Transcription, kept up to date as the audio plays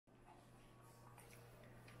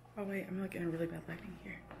Oh wait, I'm like in a really bad lighting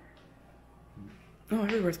here. Oh,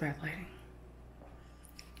 everywhere's bad lighting.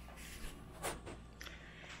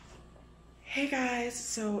 Hey guys,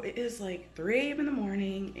 so it is like 3 a.m. in the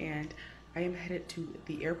morning and I am headed to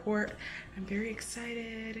the airport. I'm very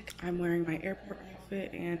excited. I'm wearing my airport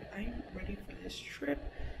outfit and I'm ready for this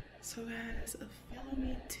trip. So guys, follow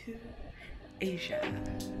me to Asia.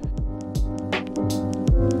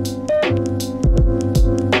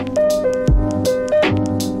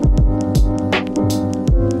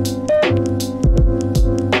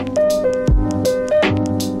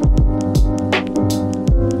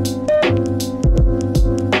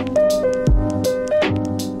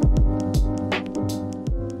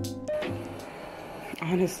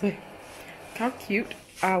 Honestly, look how cute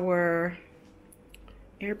our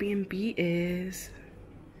Airbnb is.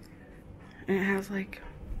 And it has like,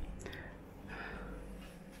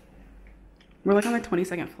 we're like on the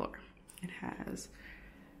 22nd floor. It has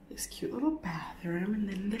this cute little bathroom and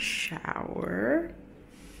then the shower.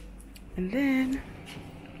 And then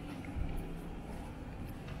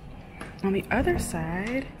on the other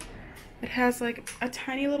side, it has like a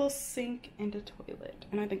tiny little sink and a toilet.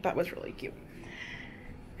 And I think that was really cute.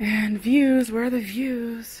 And views, where are the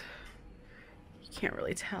views? You can't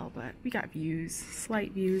really tell, but we got views,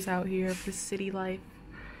 slight views out here of the city life.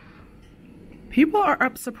 People are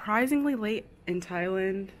up surprisingly late in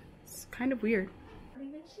Thailand. It's kind of weird.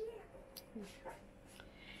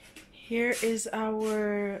 Here is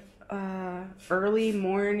our early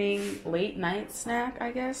morning, late night snack, I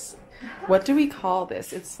guess. What do we call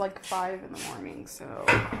this? It's like 5 in the morning, so.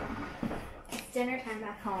 It's dinner time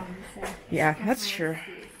back home, so. Yeah, that's true.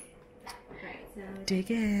 Right, so.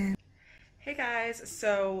 Dig in. Hey guys,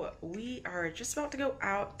 so we are just about to go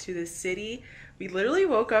out to the city. We literally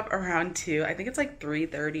woke up around 2. I think it's like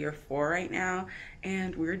 3:30 or 4 right now,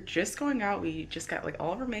 and we're just going out. We just got like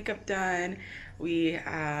all of our makeup done.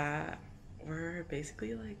 We're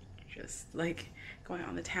basically like just like going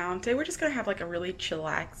on the town today. We're just gonna have like a really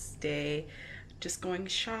chillax day, just going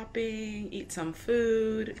shopping, eat some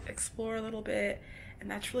food, explore a little bit. And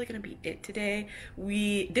that's really gonna be it today.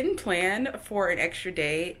 We didn't plan for an extra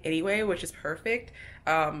day anyway, which is perfect.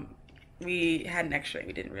 We had an extra day,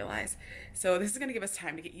 we didn't realize. So this is gonna give us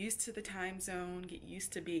time to get used to the time zone, get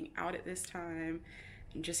used to being out at this time,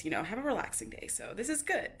 and just, you know, have a relaxing day. So this is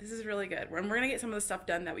good, this is really good. We're gonna get some of the stuff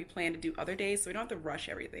done that we plan to do other days, so we don't have to rush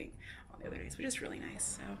everything on the other days, which is really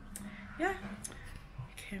nice. So yeah,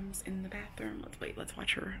 Kim's in the bathroom. Let's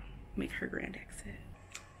watch her make her grand exit.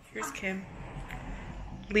 Here's Kim.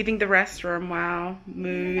 Leaving the restroom. Wow,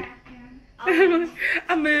 mood.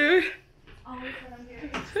 A mood.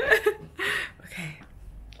 Okay,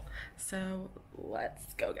 so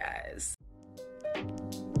let's go, guys.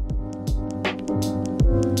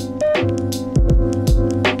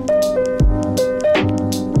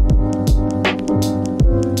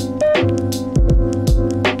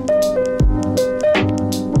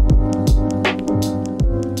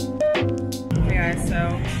 Okay, guys,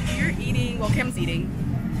 so you're eating. Well, Kim's eating.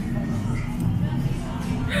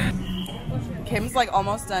 Kim's like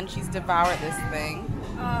almost done. She's devoured this thing.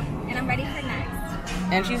 And I'm ready for next.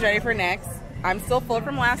 And she's ready for next. I'm still full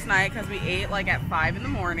from last night because we ate like at 5 in the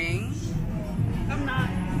morning. I'm not.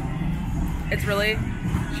 It's really,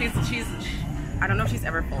 she's, I don't know if she's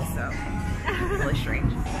ever full, so really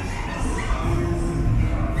strange.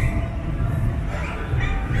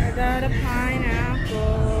 I got a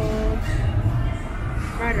pineapple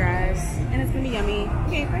fried rice, and it's gonna be yummy.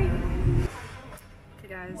 Okay, bye.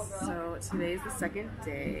 Guys, so today's the second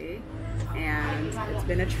day and it's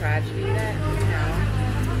been a tragedy that, you know,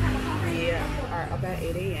 we are up at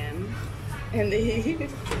 8 a.m. and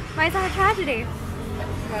Why is that a tragedy?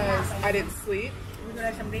 because I didn't sleep. Would you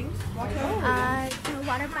like something?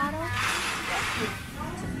 Water bottle.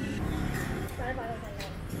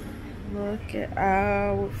 Look at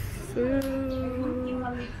our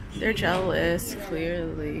food. They're jealous,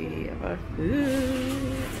 clearly, of our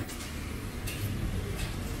food.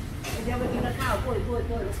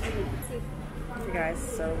 Okay guys,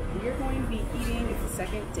 so we are going to be eating. It's the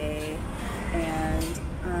second day and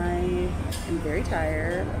I am very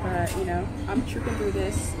tired, but you know, I'm trooping through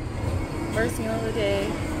this. First meal of the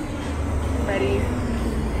day, ready.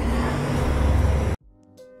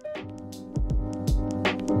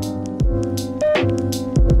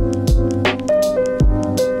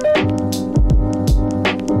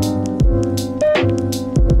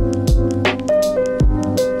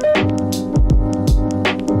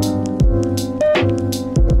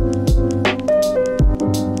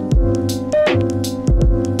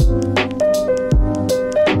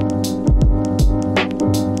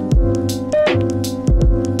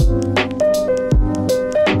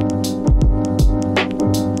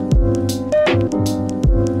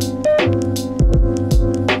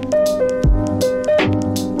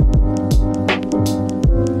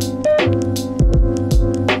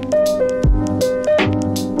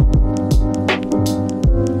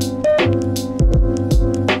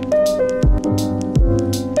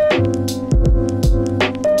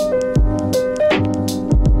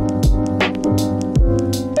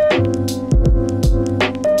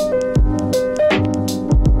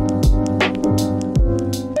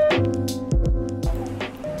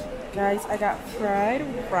 got fried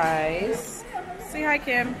rice. Say hi,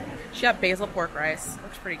 Kim. She got basil pork rice.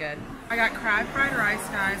 Looks pretty good. I got crab fried rice,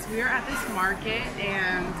 guys. We are at this market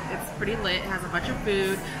and it's pretty lit. It has a bunch of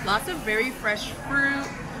food. Lots of very fresh fruit.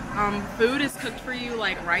 Food is cooked for you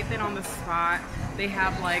like right then on the spot. They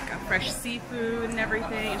have like a fresh seafood and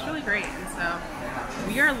everything. It's really great. And so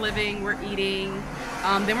we are living, we're eating.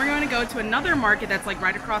 Then we're going to go to another market that's like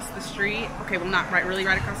right across the street. Okay, well not really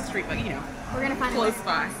right across the street, but you know. We're gonna find close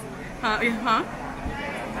by. Huh? We're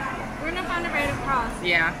gonna find it right across.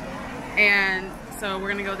 Yeah. And so we're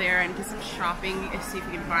gonna go there and do some shopping and see if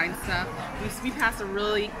we can find stuff. We passed some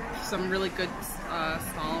really good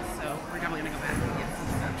stalls, so we're definitely gonna go back and get some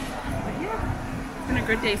stuff. But yeah, it's been a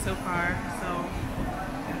good day so far. So.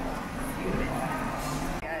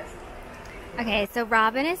 Okay, so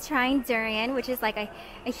Robin is trying durian, which is like a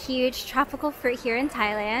huge tropical fruit here in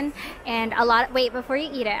Thailand. And wait, before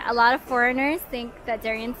you eat it, a lot of foreigners think that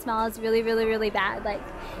durian smells really, really, really bad. Like,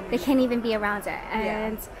 they can't even be around it.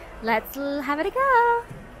 And let's have it a go.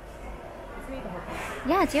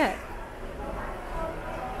 Yeah, do it.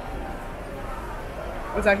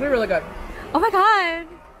 It's actually really good. Oh my god,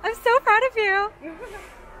 I'm so proud of you.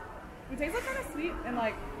 It tastes like kind of sweet and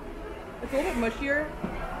like, it's a little bit mushier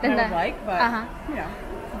than I would like, but you know.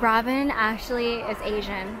 Robin actually is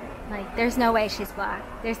Asian. Like, there's no way she's black.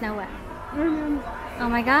 There's no way. Oh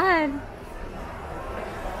my god.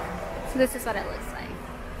 So this is what it looks like.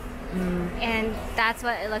 And that's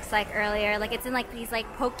what it looks like earlier. Like, it's in like these like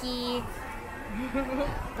pokey,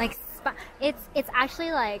 like it's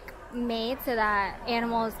actually like made so that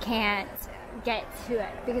animals can't get to it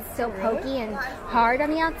because it's so pokey and hard on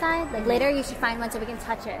the outside. Like, later you should find one so we can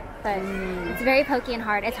touch it, but it's very pokey and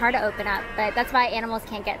hard. It's hard to open up, but that's why animals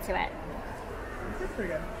can't get to it. This is pretty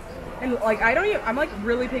good. And like, I'm like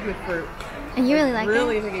really picky with fruit. And you really like it?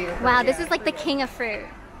 Really picky with fruit. Wow, this is like the king of fruit.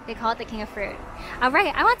 They call it the king of fruit. All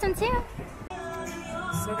right, I want some too.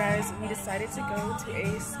 So guys, we decided to go to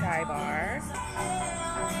a sky bar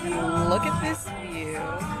and look at this view.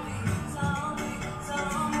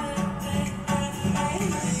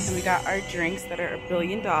 And we got our drinks that are $1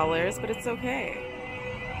 billion, but it's okay.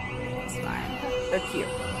 It's fine. They're cute.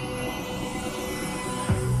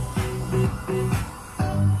 You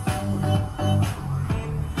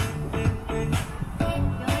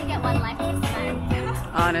only get one life to spend.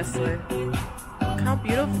 Honestly. Look how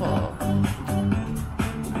beautiful.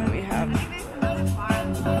 And we have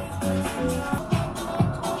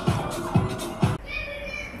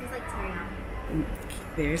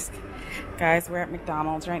there's guys, we're at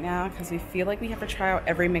McDonald's right now because we feel like we have to try out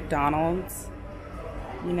every McDonald's,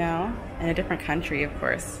 you know, in a different country, of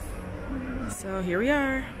course. So here we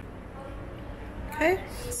are. Okay,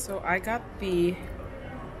 so I got the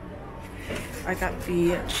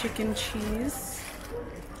chicken cheese.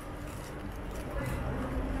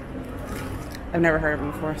 I've never heard of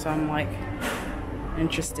it before, so I'm like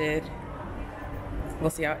interested. We'll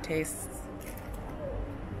see how it tastes.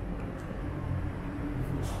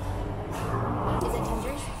 Is it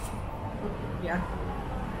tenders? Yeah.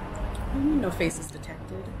 No faces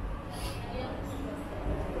detected.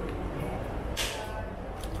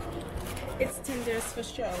 It's tenders for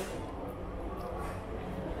show.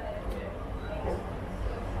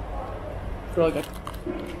 It's really good.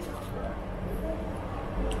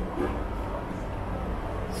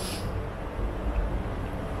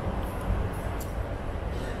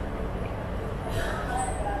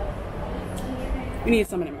 We need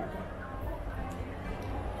some in America.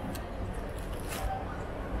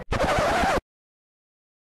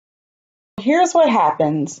 Here's what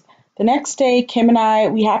happens. The next day, Kim and I,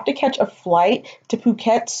 we have to catch a flight to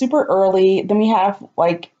Phuket super early. Then we have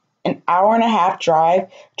like an hour and a half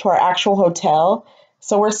drive to our actual hotel.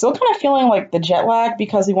 So we're still kind of feeling like the jet lag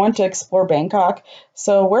because we want to explore Bangkok.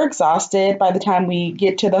 So we're exhausted by the time we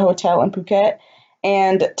get to the hotel in Phuket.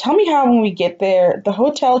 And tell me how when we get there, the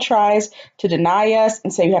hotel tries to deny us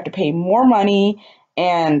and say we have to pay more money.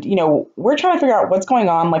 And, you know, we're trying to figure out what's going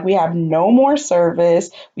on. Like, we have no more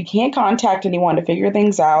service. We can't contact anyone to figure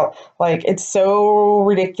things out. Like, it's so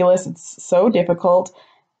ridiculous. It's so difficult.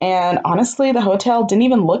 And honestly, the hotel didn't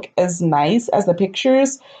even look as nice as the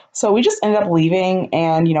pictures. So we just ended up leaving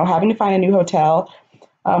and, you know, having to find a new hotel.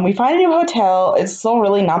 We find a new hotel. It's still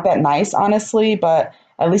really not that nice, honestly, but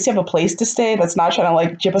at least you have a place to stay that's not trying to,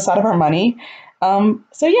 like, jip us out of our money.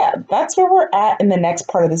 So yeah, that's where we're at in the next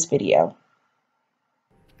part of this video.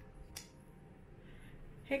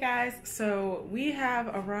 Hey guys, so we have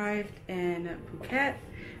arrived in Phuket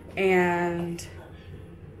and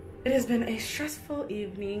it has been a stressful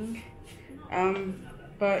evening,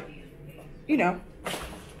 but you know,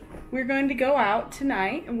 we're going to go out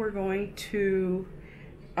tonight and we're going to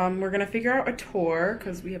figure out a tour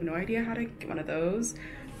because we have no idea how to get one of those.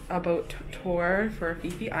 A boat tour for Phi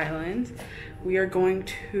Phi Island. We are going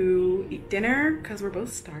to eat dinner because we're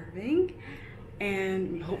both starving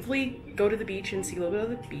and hopefully go to the beach and see a little bit of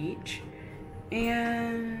the beach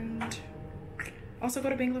and also go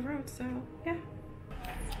to Bangalore Road. So yeah.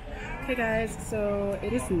 Okay guys, so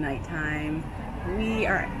it is nighttime. We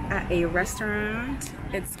are at a restaurant.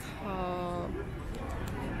 It's called,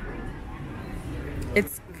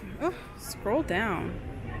 oh, scroll down.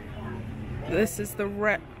 This is the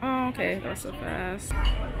oh, okay, that was so fast.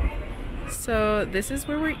 So this is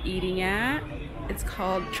where we're eating at. It's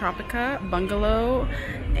called Tropica Bungalow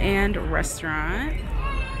and Restaurant.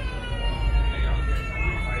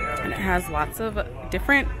 And it has lots of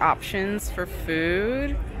different options for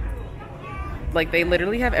food. Like they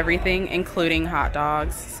literally have everything, including hot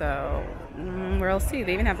dogs. So we'll see.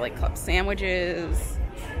 They even have like club sandwiches.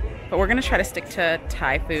 But we're gonna try to stick to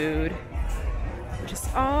Thai food.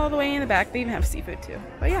 Just all the way in the back. They even have seafood too.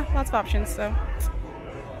 But yeah, lots of options. So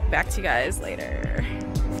back to you guys later.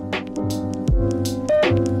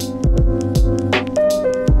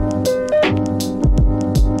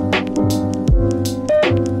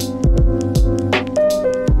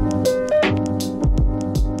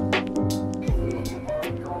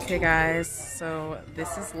 Okay guys, so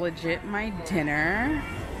this is legit my dinner.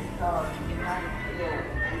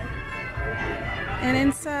 And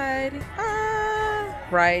inside,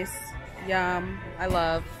 rice, yum, I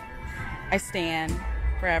love, I stan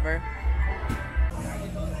forever.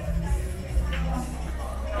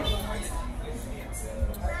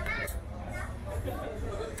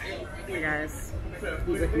 Hey guys,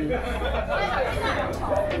 eat with me.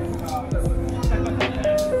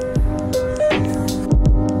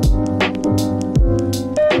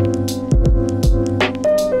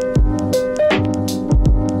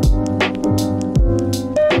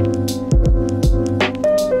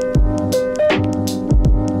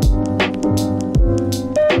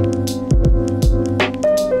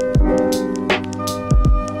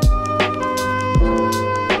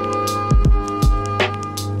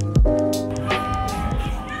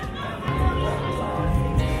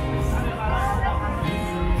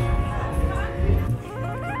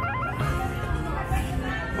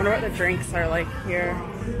 I wonder what the drinks are like here.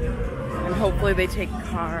 And hopefully they take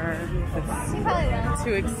car. It's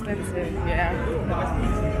too expensive, yeah.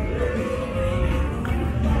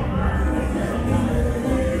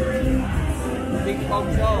 Big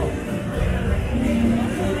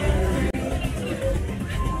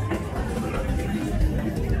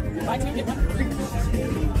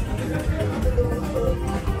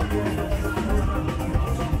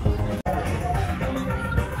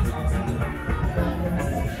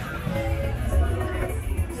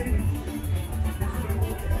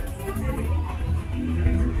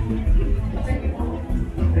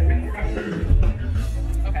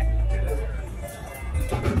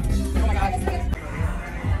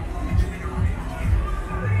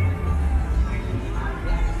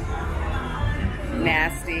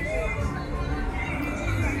nasty.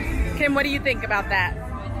 Kim, what do you think about that?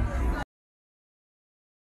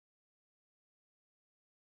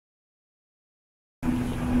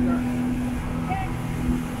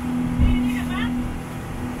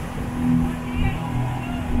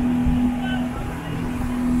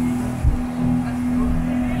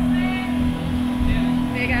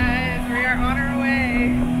 Hey guys, we are on our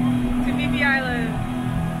way to Phi Phi Island.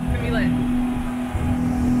 It's gonna be lit.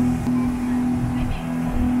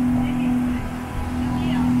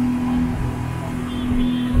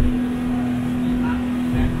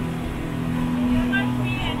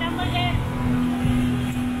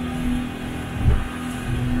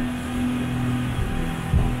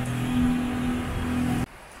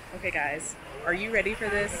 Okay guys, are you ready for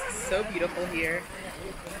this? So beautiful here.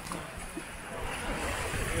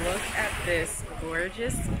 Look at this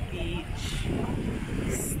gorgeous beach.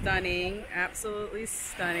 Stunning, absolutely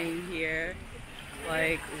stunning here.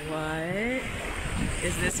 Like, what?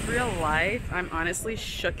 Is this real life? I'm honestly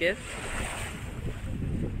shooketh.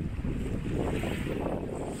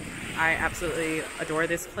 I absolutely adore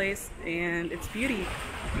this place and its beauty.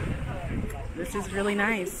 This is really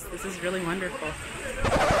nice. This is really wonderful.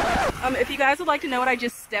 If you guys would like to know what I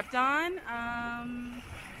just stepped on,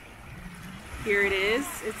 here it is.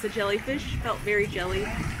 It's a jellyfish. Felt very jelly.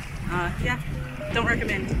 Yeah, don't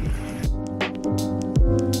recommend.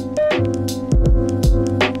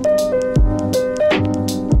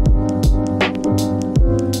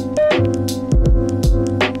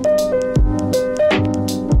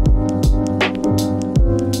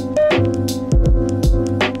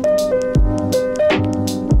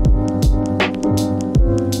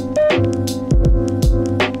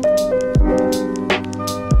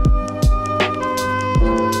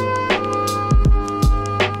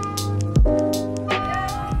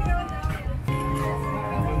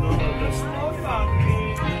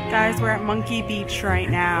 Monkey Beach right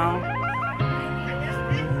now.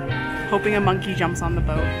 Hoping a monkey jumps on the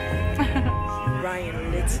boat.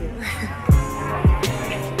 Ryan, little.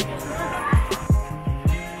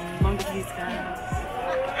 Monkeys, guys.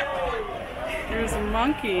 There's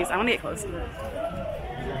monkeys. I want to get close to it.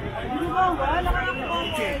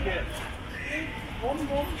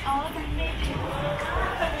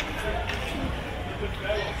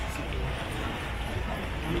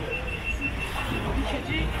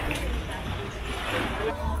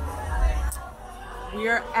 We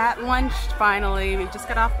are at lunch finally. We just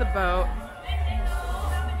got off the boat.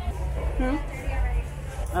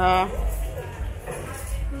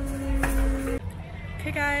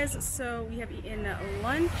 Okay guys, so we have eaten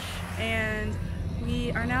lunch and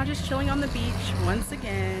we are now just chilling on the beach once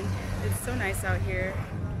again. It's so nice out here.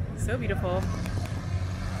 So beautiful.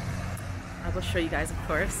 I will show you guys, of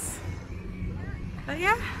course. But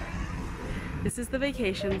yeah, this is the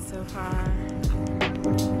vacation so far.